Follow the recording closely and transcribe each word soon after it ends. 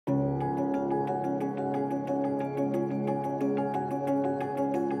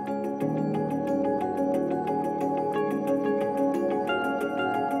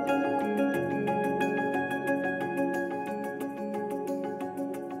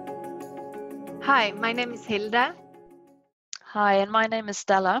Hi, my name is Hilda, Hi, and my name is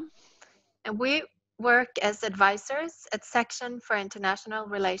Stella. and we work as advisors at Section for International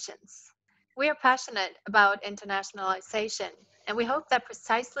Relations. We are passionate about internationalization, and we hope that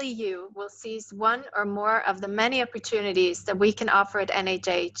precisely you will seize one or more of the many opportunities that we can offer at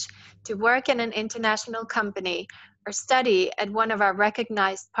NHH to work in an international company or study at one of our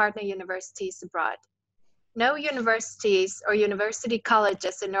recognized partner universities abroad. No universities or university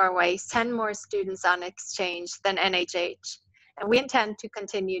colleges in Norway send more students on exchange than NHH, and we intend to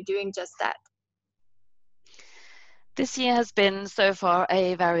continue doing just that. This year has been so far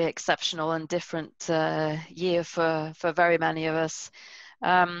a very exceptional and different year for very many of us.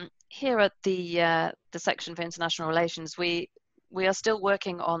 Here at the Section for International Relations, we are still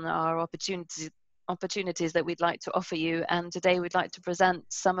working on our opportunities that we'd like to offer you, and today we'd like to present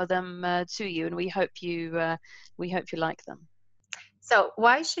some of them to you, and we hope you like them. So,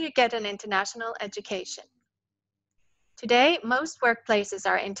 why should you get an international education? Today, most workplaces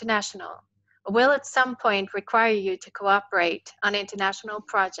are international, or will at some point require you to cooperate on international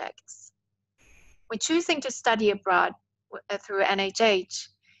projects. When choosing to study abroad through NHH,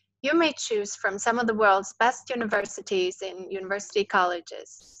 you may choose from some of the world's best universities and university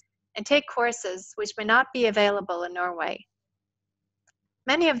colleges, and take courses which may not be available in Norway.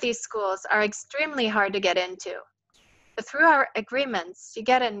 Many of these schools are extremely hard to get into, but through our agreements, you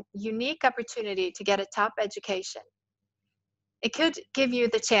get a unique opportunity to get a top education. It could give you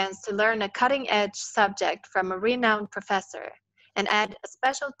the chance to learn a cutting-edge subject from a renowned professor and add a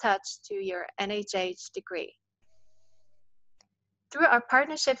special touch to your NHH degree. Through our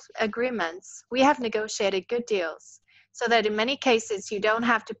partnership agreements, we have negotiated good deals so that in many cases you don't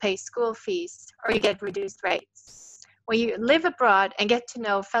have to pay school fees or you get reduced rates. When you live abroad and get to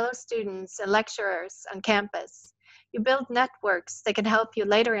know fellow students and lecturers on campus, you build networks that can help you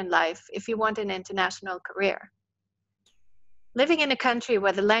later in life if you want an international career. Living in a country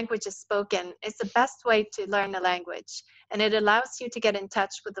where the language is spoken is the best way to learn a language, and it allows you to get in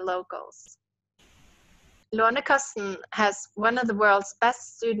touch with the locals. Lånekassen has one of the world's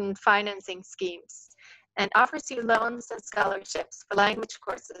best student financing schemes and offers you loans and scholarships for language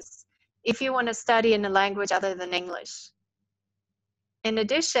courses if you want to study in a language other than English. In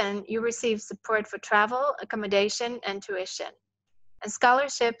addition, you receive support for travel, accommodation, and tuition. And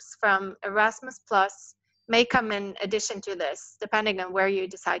scholarships from Erasmus Plus may come in addition to this, depending on where you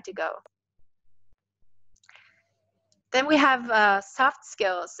decide to go. Then we have soft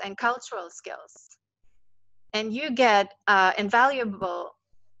skills and cultural skills. And you get invaluable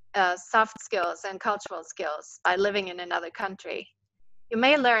soft skills and cultural skills by living in another country. You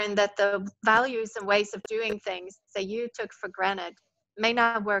may learn that the values and ways of doing things that you took for granted may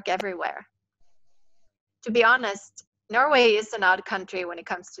not work everywhere. To be honest, Norway is an odd country when it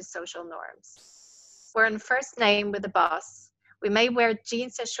comes to social norms. We're in first name with the boss. We may wear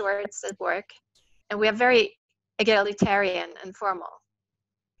jeans and shorts at work, and we are very egalitarian and formal,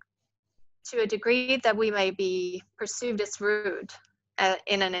 to a degree that we may be perceived as rude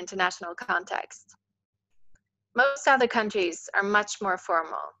in an international context. Most other countries are much more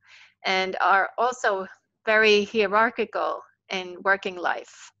formal and are also very hierarchical in working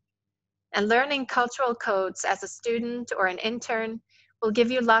life. And learning cultural codes as a student or an intern will give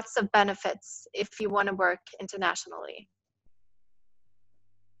you lots of benefits if you want to work internationally.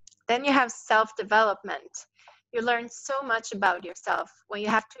 Then you have self-development. You learn so much about yourself when you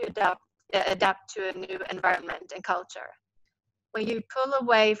have to adapt to a new environment and culture. When you pull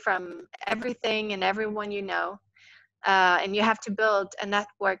away from everything and everyone you know, and you have to build a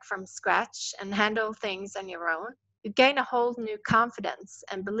network from scratch and handle things on your own, you gain a whole new confidence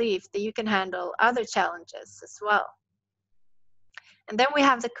and belief that you can handle other challenges as well. And then we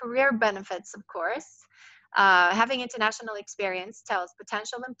have the career benefits, of course. Having international experience tells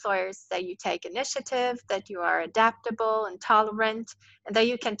potential employers that you take initiative, that you are adaptable and tolerant, and that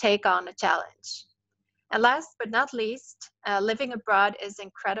you can take on a challenge. And last but not least, living abroad is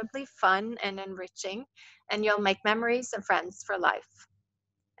incredibly fun and enriching, and you'll make memories and friends for life.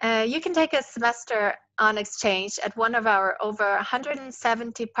 You can take a semester on exchange at one of our over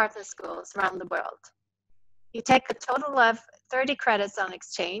 170 partner schools around the world. You take a total of 30 credits on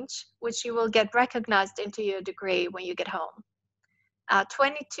exchange, which you will get recognized into your degree when you get home.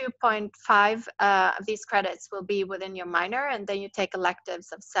 22.5 of these credits will be within your minor, and then you take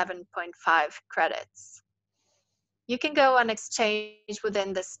electives of 7.5 credits. You can go on exchange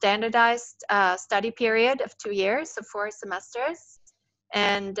within the standardized study period of 2 years, so 4 semesters.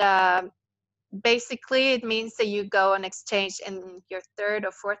 And Basically, it means that you go on exchange in your third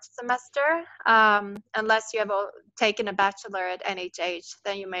or fourth semester. Unless you have taken a bachelor at NHH,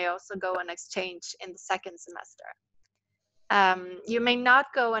 then you may also go on exchange in the second semester. You may not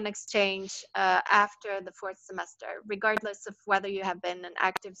go on exchange after the fourth semester, regardless of whether you have been an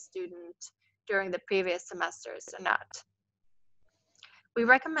active student during the previous semesters or not. We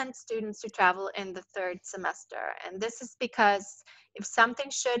recommend students to travel in the third semester, and this is because if something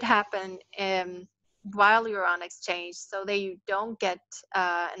should happen while you're on exchange so that you don't get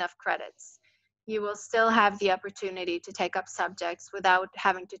enough credits, you will still have the opportunity to take up subjects without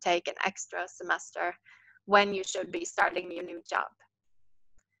having to take an extra semester when you should be starting your new job.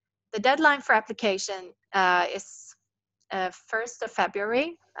 The deadline for application is 1st of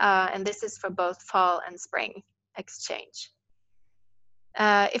February, and this is for both fall and spring exchange.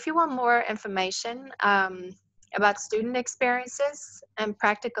 If you want more information about student experiences and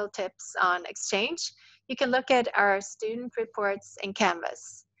practical tips on exchange, you can look at our student reports in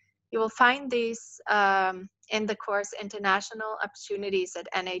Canvas. You will find these in the course International Opportunities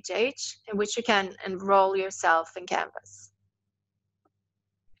at NHH, in which you can enroll yourself in Canvas.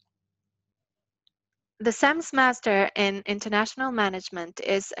 The SEMS Master in International Management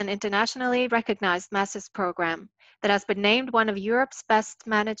is an internationally recognized master's program that has been named one of Europe's best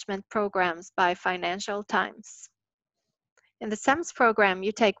management programs by Financial Times. In the SEMS program,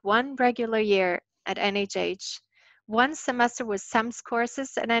 you take one regular year at NHH, one semester with SEMS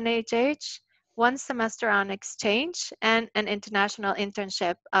courses at NHH, one semester on exchange, and an international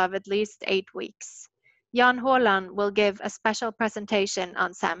internship of at least 8 weeks. Jan Håland will give a special presentation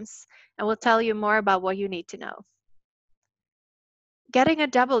on SEMS and will tell you more about what you need to know. Getting a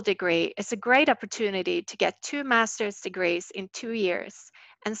double degree is a great opportunity to get 2 master's degrees in 2 years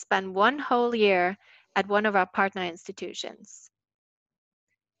and spend 1 whole year at one of our partner institutions.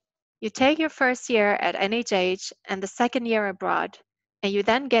 You take your first year at NHH and the second year abroad, and you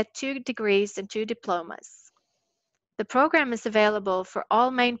then get 2 degrees and 2 diplomas. The program is available for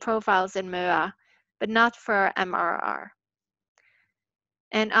all main profiles in MUA, but not for MRR.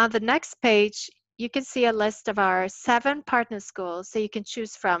 And on the next page, you can see a list of our 7 partner schools that you can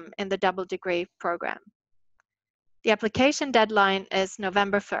choose from in the double degree program. The application deadline is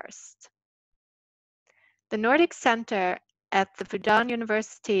November 1st. The Nordic Center at the Fudan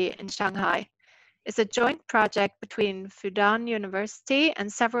University in Shanghai is a joint project between Fudan University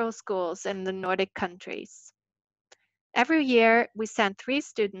and several schools in the Nordic countries. Every year, we send 3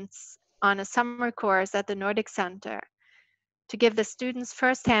 students on a summer course at the Nordic Center to give the students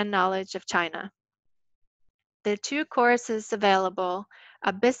first-hand knowledge of China. The 2 courses available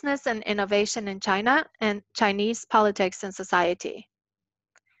are Business and Innovation in China and Chinese Politics and Society.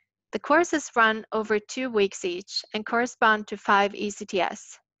 The courses run over 2 weeks each and correspond to 5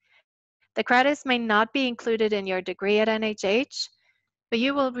 ECTS. The credits may not be included in your degree at NHH, but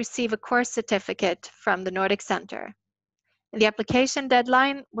you will receive a course certificate from the Nordic Center. The application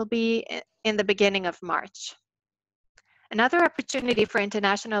deadline will be in the beginning of March. Another opportunity for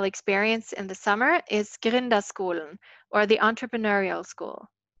international experience in the summer is Gründerskolen, or the Entrepreneurial School.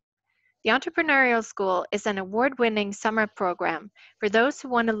 The Entrepreneurial School is an award-winning summer program for those who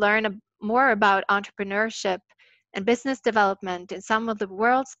want to learn more about entrepreneurship and business development in some of the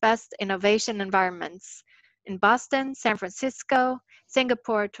world's best innovation environments in Boston, San Francisco,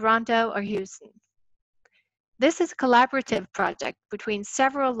 Singapore, Toronto, or Houston. This is a collaborative project between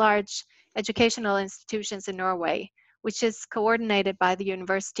several large educational institutions in Norway, which is coordinated by the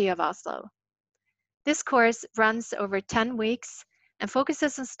University of Oslo. This course runs over 10 weeks and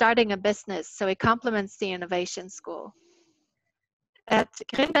focuses on starting a business, so it complements the innovation school. At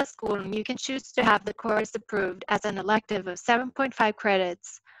Gründerskolen, you can choose to have the course approved as an elective of 7.5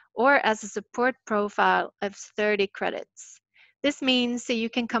 credits or as a support profile of 30 credits. This means that you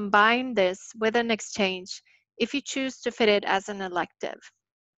can combine this with an exchange if you choose to fit it as an elective.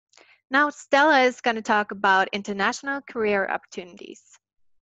 Now, Stella is going to talk about international career opportunities.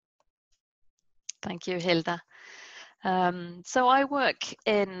 Thank you, Hilda. So I work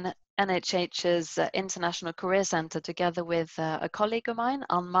in NHH's International Career Centre together with a colleague of mine,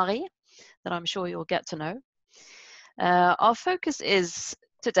 Anne-Marie, that I'm sure you'll get to know. Our focus is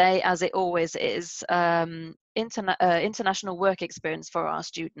today, as it always is, international work experience for our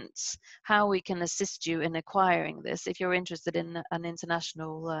students, how we can assist you in acquiring this if you're interested in an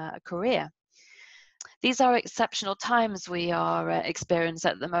international career. These are exceptional times we are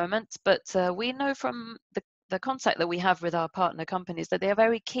experiencing at the moment, but we know from the contact that we have with our partner companies that they are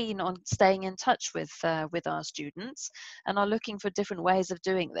very keen on staying in touch with our students and are looking for different ways of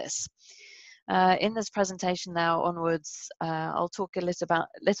doing this. In this presentation now onwards, I'll talk a little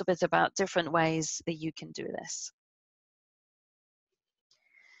bit about different ways that you can do this.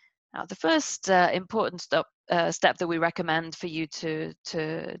 Now, the first important step that we recommend for you to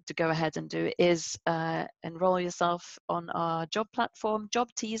go ahead and do is enroll yourself on our job platform, Job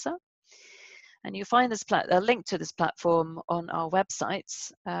Teaser. And you find this a link to this platform on our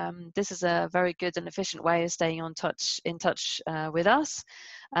website. This is a very good and efficient way of staying in touch with us,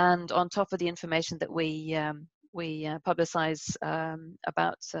 and on top of the information that we publicize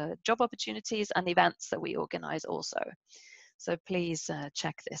about job opportunities and events that we organize also. So please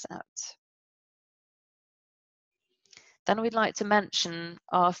check this out. Then we'd like to mention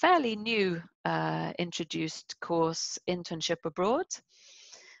our fairly new introduced course, Internship Abroad.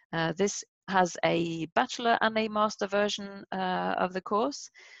 This has a bachelor and a master version of the course,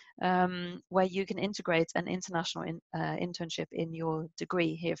 where you can integrate an international internship in your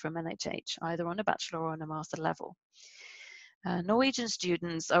degree here from NHH, either on a bachelor or on a master level. Norwegian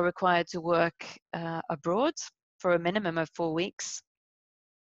students are required to work abroad for a minimum of 4 weeks,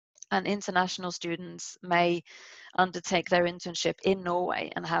 and international students may undertake their internship in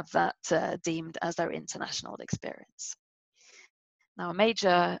Norway and have that deemed as their international experience. Now,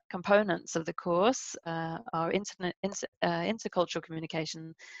 major components of the course are intercultural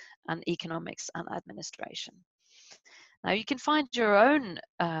communication and economics and administration. Now, you can find your own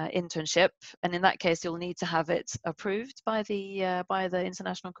internship, and in that case, you'll need to have it approved by the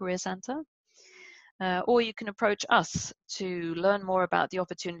International Career Centre. Or you can approach us to learn more about the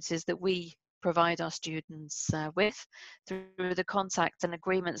opportunities that we provide our students with through the contacts and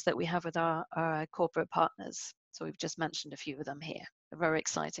agreements that we have with our corporate partners. So we've just mentioned a few of them here. They're very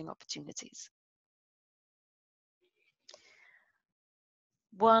exciting opportunities.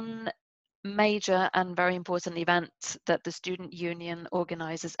 One major and very important event that the Student Union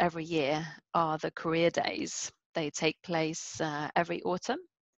organizes every year are the Career Days. They take place every autumn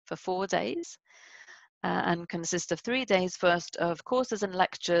for 4 days. And consist of 3 days first of courses and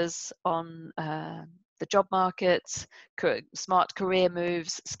lectures on the job market, smart career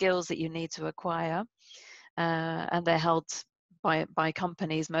moves, skills that you need to acquire, and they're held by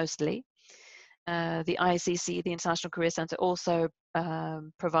companies mostly. The ICC, the International Career Centre, also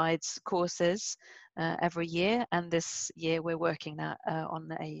provides courses every year, and this year we're working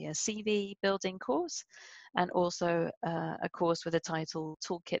on a CV building course, and also a course with the title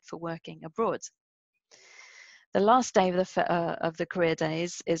Toolkit for Working Abroad. The last day of the Career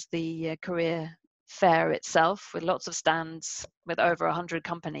Days is the career fair itself, with lots of stands with over 100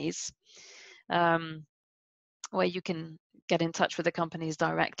 companies, where you can get in touch with the companies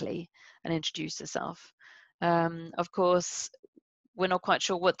directly and introduce yourself. Of course, we're not quite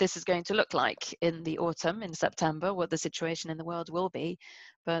sure what this is going to look like in the autumn, in September, what the situation in the world will be,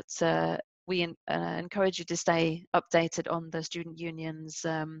 but we encourage you to stay updated on the Student Union's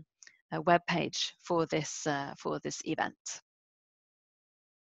web page for this event.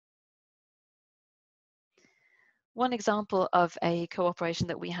 One example of a cooperation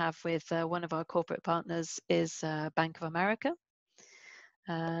that we have with one of our corporate partners is Bank of America.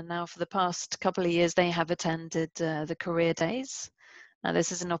 Now, for the past couple of years, they have attended the Career Days. Now,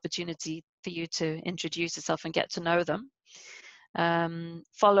 this is an opportunity for you to introduce yourself and get to know them.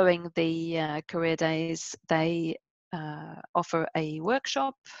 Following the Career Days, they offer a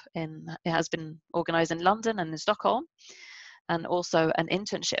workshop. It has been organized in London and in Stockholm, and also an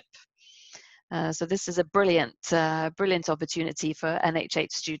internship. So this is a brilliant opportunity for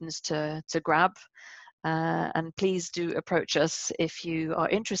NHH students to grab. And please do approach us if you are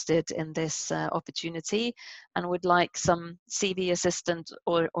interested in this opportunity and would like some CV assistant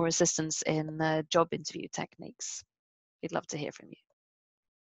or assistance in job interview techniques. We'd love to hear from you.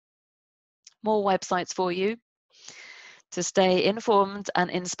 More websites for you to stay informed and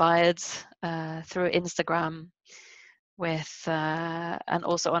inspired through Instagram, and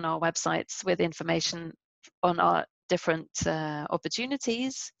also on our websites with information on our different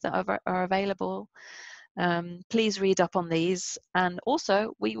opportunities that are available. Please read up on these, and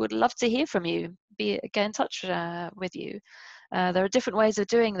also we would love to hear from you, get in touch with you. There are different ways of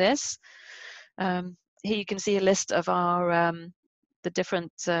doing this. Here you can see a list of our the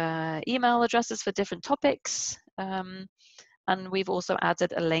different email addresses for different topics, and we've also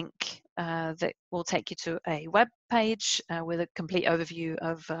added a link that will take you to a web page with a complete overview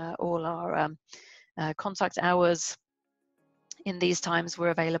of all our contact hours. In these times, we're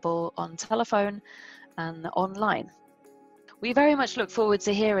available on telephone and online. We very much look forward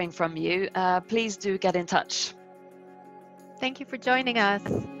to hearing from you. Please do get in touch. Thank you for joining us.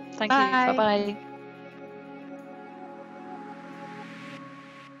 Thank you. Bye-bye.